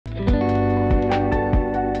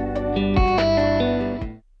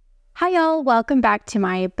Hi y'all, welcome back to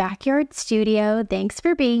my backyard studio. Thanks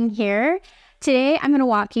for being here. Today I'm going to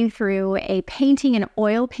walk you through a painting, an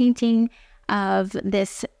oil painting of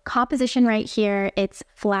this composition right here. It's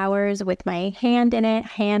flowers with my hand in it,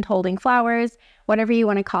 hand holding flowers, whatever you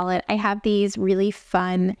want to call it. I have these really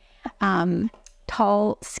fun,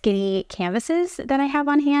 tall, skinny canvases that I have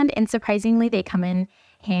on hand, and surprisingly they come in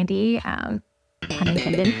handy, pun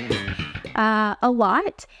intended, a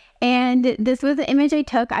lot. And this was the image I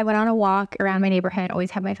took. I went on a walk around my neighborhood,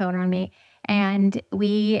 always have my phone on me. And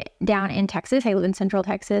we, down in Texas, I live in Central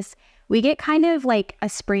Texas, we get kind of like a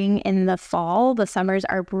spring in the fall. The summers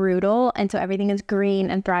are brutal. And so everything is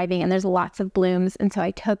green and thriving and there's lots of blooms. And so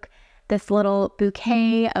I took this little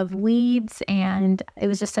bouquet of weeds and it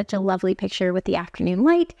was just such a lovely picture with the afternoon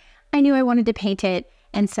light. I knew I wanted to paint it.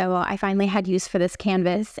 And so I finally had use for this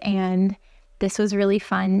canvas, and this was really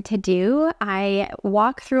fun to do. I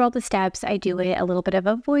walk through all the steps. I do a little bit of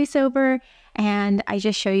a voiceover, and I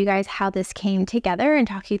just show you guys how this came together and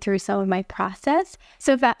talk you through some of my process.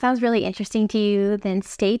 So if that sounds really interesting to you, then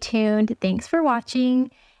stay tuned. Thanks for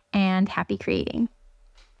watching and happy creating.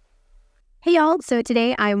 Hey y'all, so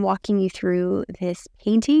today I'm walking you through this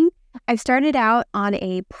painting. I've started out on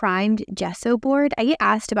a primed gesso board. I get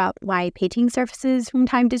asked about my painting surfaces from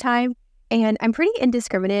time to time, and I'm pretty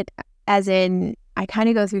indiscriminate. As in, I kind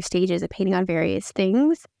of go through stages of painting on various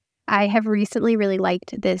things. I have recently really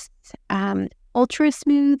liked this ultra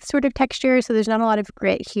smooth sort of texture, so there's not a lot of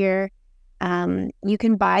grit here. You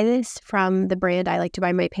can buy this from the brand I like to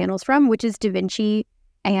buy my panels from, which is Da Vinci,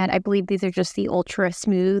 and I believe these are just the ultra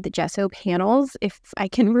smooth gesso panels, if I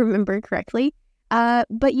can remember correctly.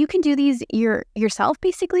 But you can do these yourself,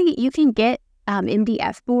 basically. You can get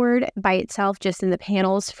MDF board by itself just in the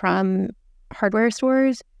panels from hardware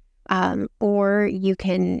stores. Or you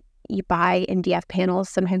buy MDF panels.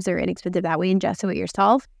 Sometimes they're inexpensive that way, and gesso it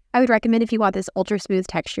yourself. I would recommend, if you want this ultra smooth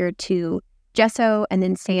texture, to gesso and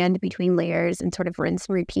then sand between layers and sort of rinse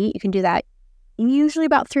and repeat. You can do that usually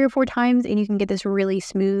about 3 or 4 times and you can get this really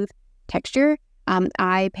smooth texture.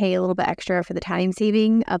 I pay a little bit extra for the time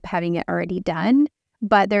saving of having it already done,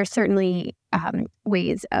 but there's certainly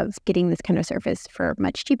ways of getting this kind of surface for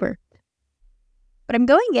much cheaper. But I'm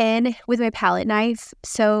going in with my palette knife.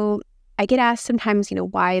 So I get asked sometimes,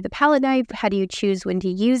 why the palette knife? How do you choose when to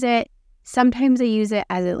use it? Sometimes I use it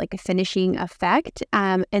as a finishing effect.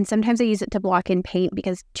 And sometimes I use it to block in paint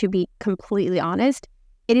because, to be completely honest,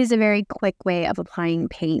 it is a very quick way of applying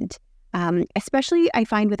paint. Especially I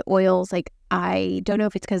find with oils, I don't know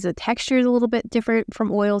if it's because the texture is a little bit different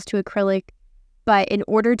from oils to acrylic, but in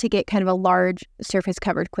order to get kind of a large surface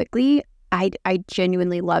covered quickly, I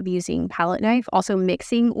genuinely love using palette knife. Also,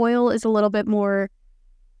 mixing oil is a little bit more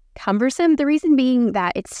cumbersome. The reason being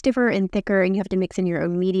that it's stiffer and thicker and you have to mix in your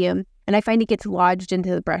own medium. And I find it gets lodged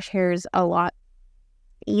into the brush hairs a lot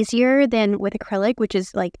easier than with acrylic, which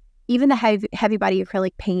is even the heavy body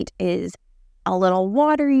acrylic paint is a little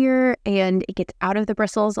waterier and it gets out of the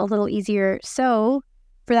bristles a little easier. So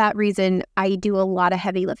for that reason, I do a lot of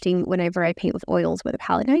heavy lifting whenever I paint with oils with a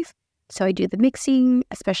palette knife. So I do the mixing,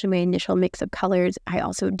 especially my initial mix of colors. I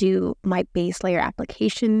also do my base layer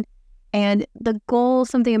application. And the goal,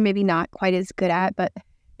 something I'm maybe not quite as good at, but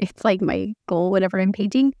it's my goal whenever I'm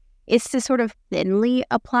painting, is to sort of thinly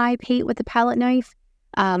apply paint with the palette knife.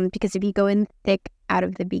 Because if you go in thick out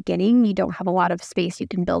of the beginning, you don't have a lot of space you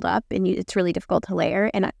can build up, and it's really difficult to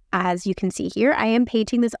layer. And as you can see here, I am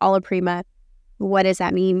painting this alla prima. What does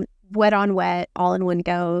that mean? Wet on wet, all in one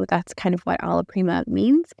go. That's kind of what alla prima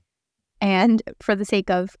means. And for the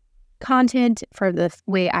sake of content, for the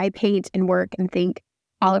way I paint and work and think,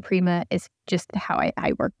 alla prima is just how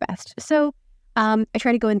I work best. So I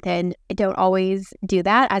try to go in thin. I don't always do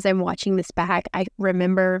that. As I'm watching this back, I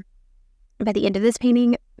remember by the end of this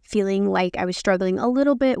painting feeling like I was struggling a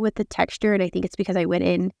little bit with the texture. And I think it's because I went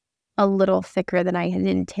in a little thicker than I had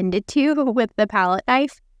intended to with the palette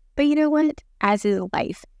knife. But you know what? As is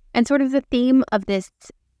life. And sort of the theme of this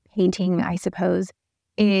painting, I suppose,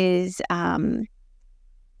 is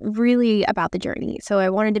really about the journey. So I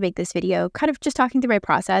wanted to make this video kind of just talking through my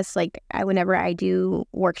process. Whenever I do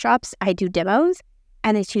workshops, I do demos,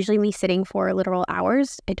 and it's usually me sitting for literal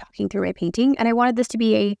hours and talking through my painting. And I wanted this to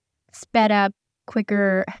be a sped up,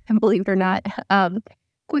 quicker, and believe it or not,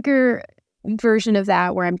 quicker version of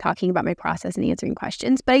that, where I'm talking about my process and answering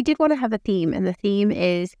questions. But I did want to have a theme, and the theme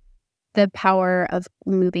is the power of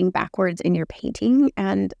moving backwards in your painting.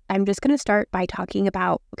 And I'm just going to start by talking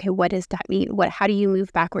about, okay, what does that mean? How do you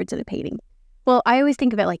move backwards in a painting? Well, I always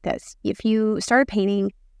think of it like this. If you start a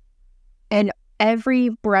painting and every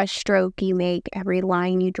brush stroke you make, every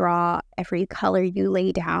line you draw, every color you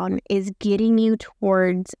lay down is getting you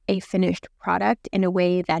towards a finished product in a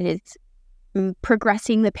way that is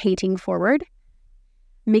progressing the painting forward,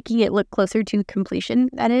 making it look closer to completion,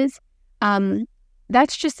 that is.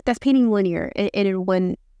 That's painting linear in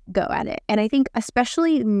one go at it. And I think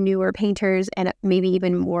especially newer painters, and maybe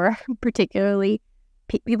even more particularly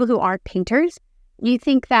people who aren't painters, you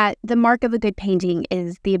think that the mark of a good painting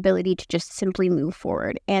is the ability to just simply move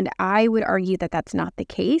forward. And I would argue that that's not the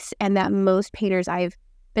case, and that most painters I've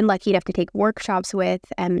been lucky enough to take workshops with,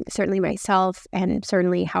 and certainly myself, and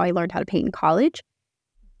certainly how I learned how to paint in college,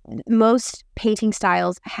 most painting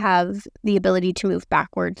styles have the ability to move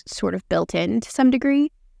backwards sort of built in to some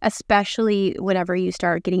degree, especially whenever you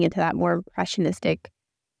start getting into that more impressionistic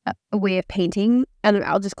way of painting. And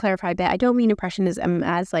I'll just clarify a bit. I don't mean impressionism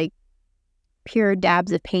as like pure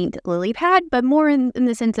dabs of paint lily pad, but more in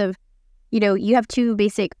the sense of, you have two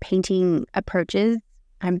basic painting approaches.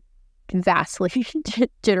 I'm vastly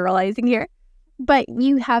generalizing here, but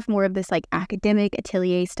you have more of this like academic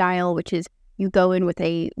atelier style, which is you go in with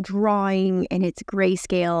a drawing and it's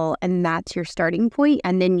grayscale, and that's your starting point,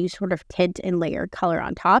 and then you sort of tint and layer color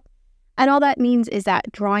on top. And all that means is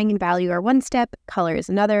that drawing and value are one step, color is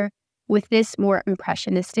another. With this more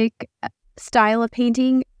impressionistic style of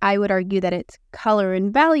painting, I would argue that it's color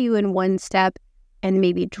and value in one step, and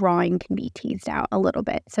maybe drawing can be teased out a little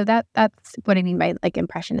bit. So that's what I mean by like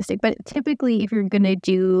impressionistic. But typically, if you're going to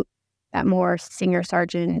do that more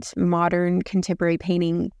Singer-Sargent, modern, contemporary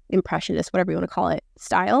painting, impressionist, whatever you want to call it,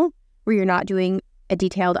 style, where you're not doing a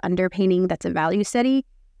detailed underpainting that's a value study,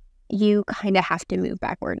 you kind of have to move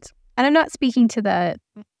backwards. And I'm not speaking to the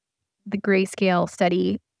grayscale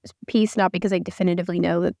study piece, not because I definitively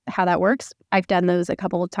know how that works. I've done those a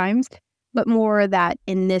couple of times, but more that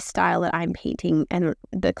in this style that I'm painting and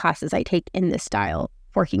the classes I take in this style,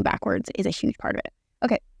 working backwards is a huge part of it.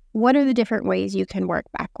 Okay. What are the different ways you can work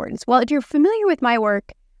backwards? Well, if you're familiar with my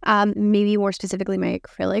work, maybe more specifically my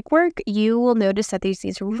acrylic work, you will notice that there's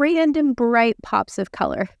these random bright pops of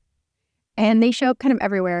color, and they show up kind of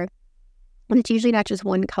everywhere. And it's usually not just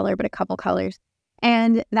one color, but a couple colors.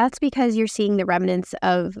 And that's because you're seeing the remnants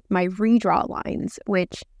of my redraw lines,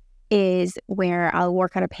 which is where I'll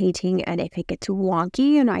work on a painting, and if it gets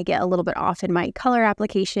wonky and I get a little bit off in my color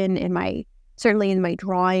application, certainly in my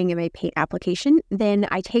drawing and my paint application, then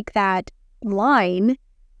I take that line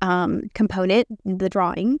component, the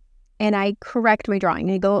drawing, and I correct my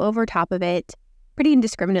drawing. I go over top of it pretty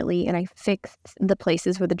indiscriminately, and I fix the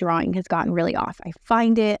places where the drawing has gotten really off. I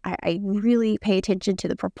find it, I really pay attention to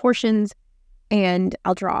the proportions, and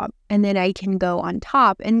I'll draw. And then I can go on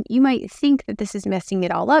top, and you might think that this is messing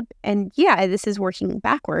it all up, and yeah, this is working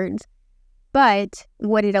backwards. But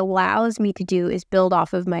what it allows me to do is build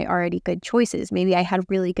off of my already good choices. Maybe I had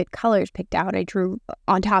really good colors picked out. I drew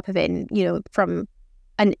on top of it, and, from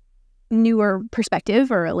a newer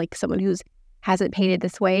perspective, or like someone who hasn't painted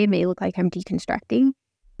this way, it may look like I'm deconstructing.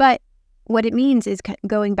 But what it means is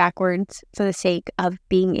going backwards for the sake of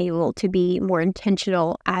being able to be more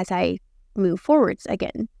intentional as I move forwards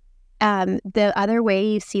again. The other way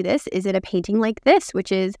you see this is in a painting like this,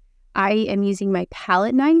 which is I am using my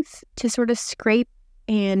palette knife to sort of scrape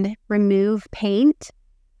and remove paint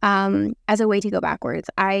as a way to go backwards.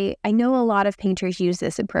 I know a lot of painters use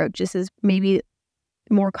this approach. This is maybe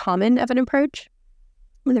more common of an approach.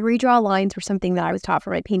 The redraw lines were something that I was taught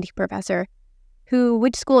from my painting professor, who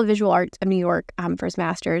went to School of Visual Arts of New York for his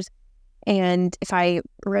master's. And if I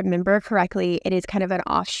remember correctly, it is kind of an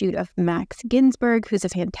offshoot of Max Ginsberg, who's a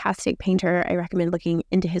fantastic painter. I recommend looking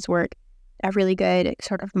into his work. A really good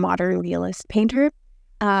sort of modern realist painter.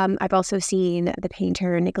 I've also seen the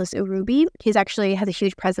painter Nicholas Urubi. He's actually has a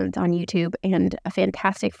huge presence on YouTube and a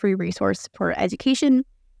fantastic free resource for education.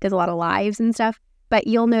 Does a lot of lives and stuff. But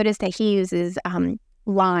you'll notice that he uses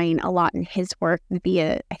line a lot in his work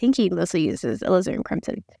I think he mostly uses alizarin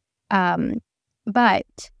crimson. But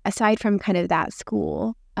aside from kind of that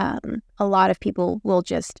school, a lot of people will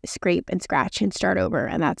just scrape and scratch and start over,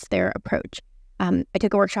 and that's their approach. I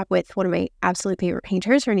took a workshop with one of my absolute favorite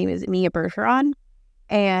painters. Her name is Mia Bergeron,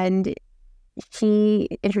 and she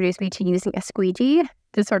introduced me to using a squeegee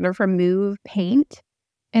to sort of remove paint.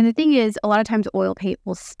 And the thing is, a lot of times oil paint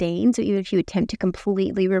will stain, so even if you attempt to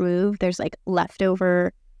completely remove, there's like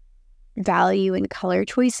leftover value and color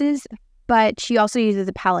choices. But she also uses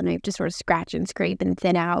a palette knife to sort of scratch and scrape and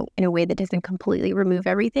thin out in a way that doesn't completely remove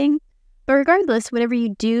everything. But regardless, whenever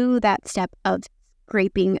you do that step of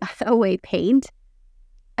scraping away paint,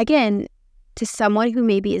 again, to someone who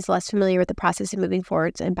maybe is less familiar with the process of moving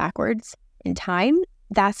forwards and backwards in time,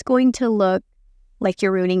 that's going to look like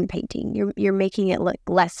you're ruining the painting. You're making it look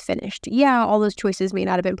less finished. Yeah, all those choices may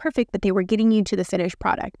not have been perfect, but they were getting you to the finished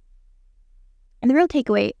product. And the real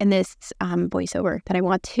takeaway in this voiceover that I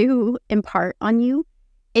want to impart on you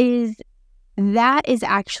is that is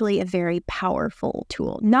actually a very powerful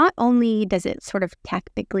tool. Not only does it sort of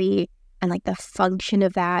technically and like the function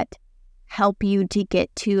of that help you to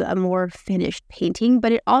get to a more finished painting,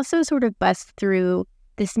 but it also sort of busts through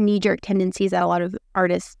this knee-jerk tendencies that a lot of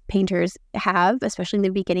artists, painters have, especially in the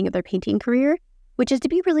beginning of their painting career, which is to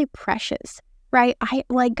be really precious, right?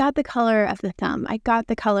 I got the color of the thumb. I got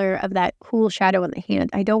the color of that cool shadow on the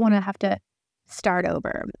hand. I don't want to have to start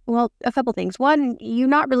over. Well, a couple things. One, you're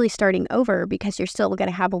not really starting over because you're still going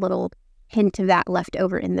to have a little hint of that left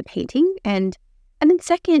over in the painting. And then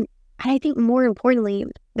second, and I think more importantly,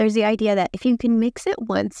 there's the idea that if you can mix it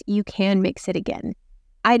once, you can mix it again.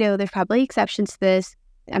 I know there's probably exceptions to this.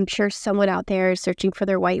 I'm sure someone out there is searching for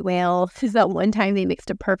their white whale. Is that one time they mixed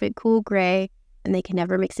a perfect cool gray and they can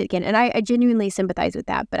never mix it again. And I genuinely sympathize with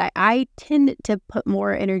that. But I tend to put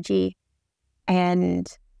more energy and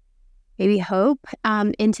maybe hope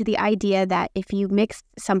into the idea that if you mix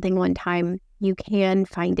something one time, you can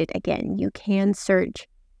find it again. You can search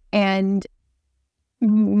and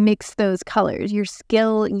mix those colors. Your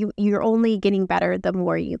skill, you're only getting better the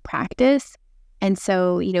more you practice. And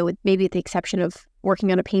so, with maybe the exception of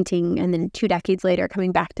working on a painting and then 2 decades later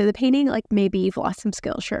coming back to the painting, like maybe you've lost some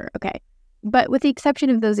skill, sure, okay. But with the exception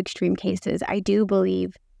of those extreme cases, I do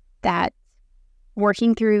believe that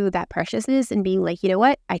working through that preciousness and being like, you know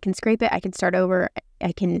what, I can scrape it, I can start over,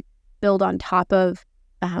 I can build on top of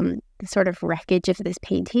the sort of wreckage of this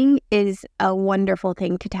painting is a wonderful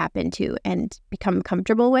thing to tap into and become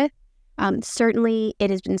comfortable with. Certainly, it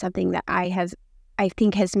has been something that I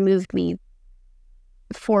think has moved me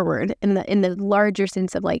forward in the larger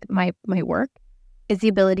sense of like my work, is the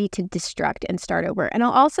ability to destruct and start over. And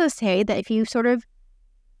I'll also say that if you sort of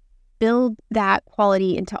build that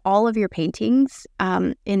quality into all of your paintings,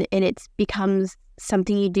 and it becomes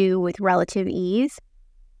something you do with relative ease,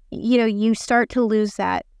 you start to lose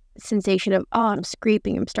that sensation of, oh, I'm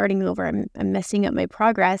scraping, I'm starting over, I'm messing up my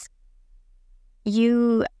progress.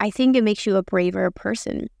 I think it makes you a braver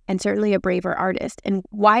person and certainly a braver artist. And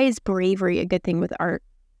why is bravery a good thing with art?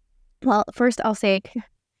 Well, first I'll say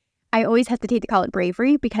I always hesitate to call it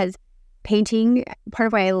bravery because painting, part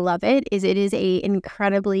of why I love it is a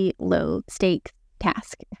incredibly low stakes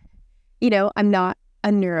task. I'm not a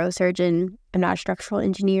neurosurgeon. I'm not a structural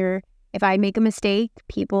engineer. If I make a mistake,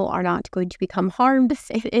 people are not going to become harmed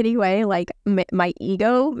in any way. Like my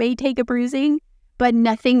ego may take a bruising, but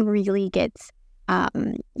nothing really gets,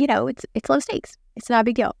 it's low stakes. It's not a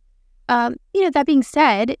big deal. That being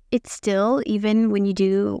said, it's still, even when you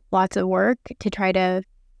do lots of work to try to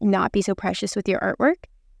not be so precious with your artwork,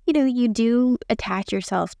 you do attach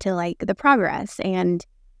yourself to like the progress, and,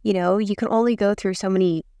 you can only go through so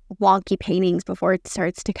many wonky paintings before it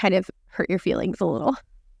starts to kind of hurt your feelings a little.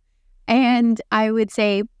 And I would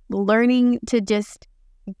say learning to just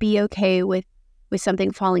be okay with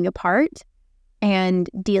something falling apart and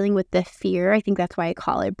dealing with the fear. I think that's why I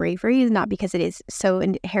call it bravery, is not because it is so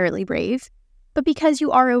inherently brave, but because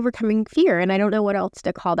you are overcoming fear. And I don't know what else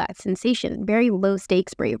to call that sensation. Very low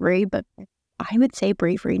stakes bravery, but I would say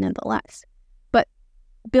bravery nonetheless. But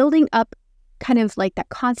building up kind of like that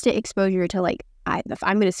constant exposure to like, if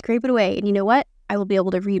I'm going to scrape it away, and you know what, I will be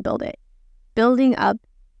able to rebuild it. Building up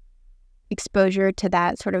exposure to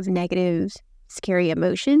that sort of negative, scary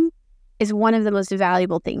emotion is one of the most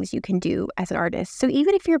valuable things you can do as an artist. So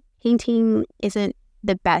even if your painting isn't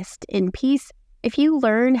the best in piece, if you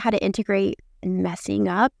learn how to integrate messing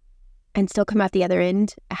up and still come out the other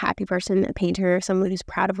end a happy person, a painter, someone who's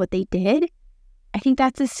proud of what they did, I think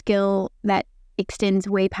that's a skill that extends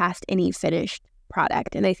way past any finished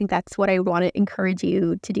product. And I think that's what I want to encourage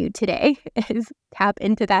you to do today, is tap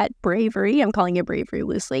into that bravery. I'm calling it bravery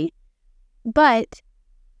loosely. But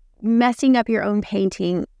messing up your own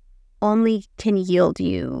painting only can yield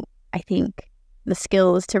you, I think, the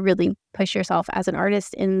skills to really push yourself as an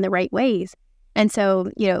artist in the right ways. And so,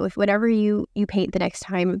 if whatever you paint the next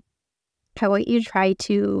time, I want you to try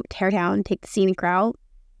to tear down, take the scenic route,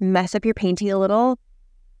 mess up your painting a little,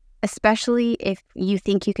 especially if you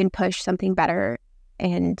think you can push something better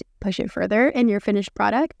and push it further in your finished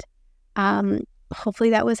product. Hopefully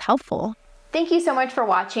that was helpful. Thank you so much for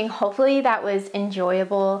watching. Hopefully that was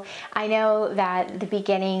enjoyable. I know that at the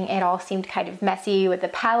beginning it all seemed kind of messy with the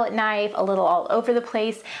palette knife, a little all over the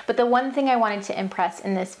place, but the one thing I wanted to impress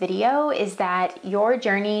in this video is that your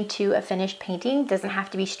journey to a finished painting doesn't have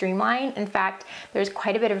to be streamlined. In fact, there's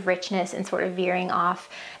quite a bit of richness in sort of veering off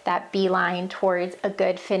that beeline towards a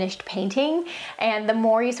good finished painting. And the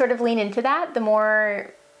more you sort of lean into that, the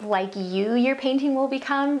more like your painting will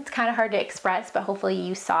become. It's kind of hard to express, but hopefully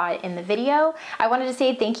you saw it in the video. I wanted to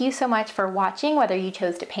say thank you so much for watching, whether you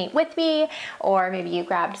chose to paint with me or maybe you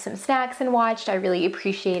grabbed some snacks and watched. I really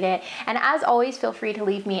appreciate it. And as always, feel free to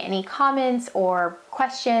leave me any comments or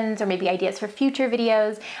questions or maybe ideas for future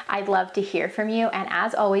videos. I'd love to hear from you. And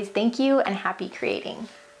as always, thank you and happy creating.